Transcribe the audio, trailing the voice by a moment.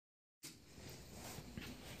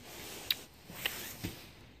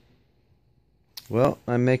Well,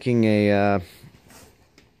 I'm making a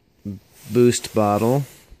boost bottle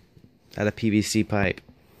out of PVC pipe.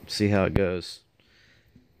 See how it goes.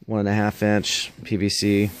 1.5 inch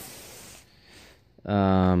PVC.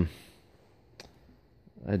 I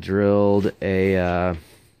drilled a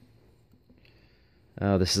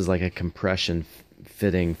oh, this is like a compression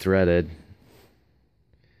fitting threaded,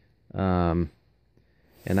 and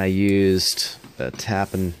I used a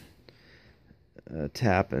tap and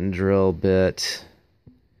drill bit.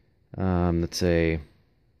 That's a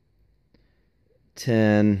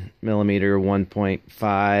 10 millimeter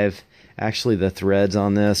 1.5. Actually, the threads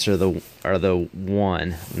on this are the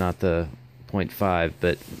 1, not the 0.5,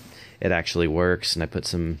 but it actually works. And I put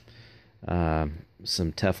some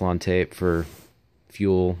Teflon tape for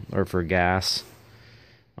fuel or for gas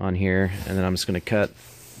on here, and then I'm just going to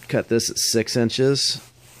cut this at 6 inches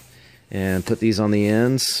and put these on the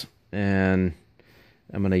ends, and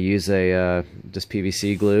I'm going to use a just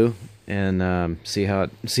PVC glue and see how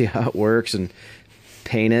it works, and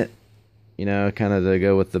paint it, you know, kind of to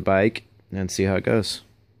go with the bike, and see how it goes.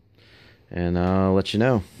 And I'll let you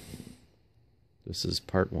know. This is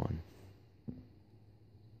part 1.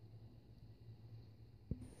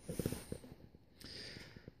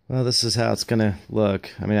 Well, this is how it's gonna look.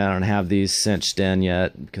 I mean, I don't have these cinched in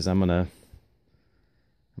yet because I'm gonna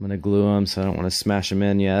glue them, so I don't want to smash them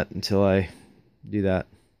in yet until I do that.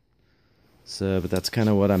 So, but that's kind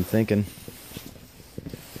of what I'm thinking.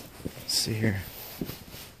 Let's see here.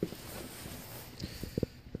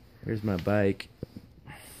 Here's my bike,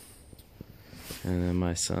 and then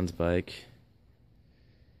my son's bike.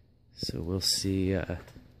 So we'll see. I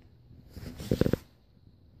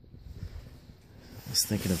was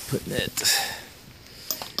thinking of putting it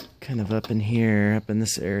kind of up in here, up in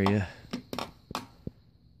this area.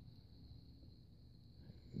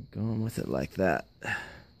 Going with it like that.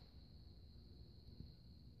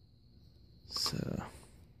 So,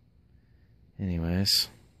 anyways,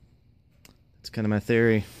 that's kind of my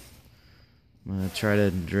theory. I'm going to try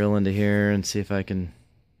to drill into here and see if I can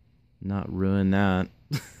not ruin that.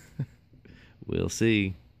 We'll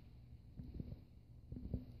see.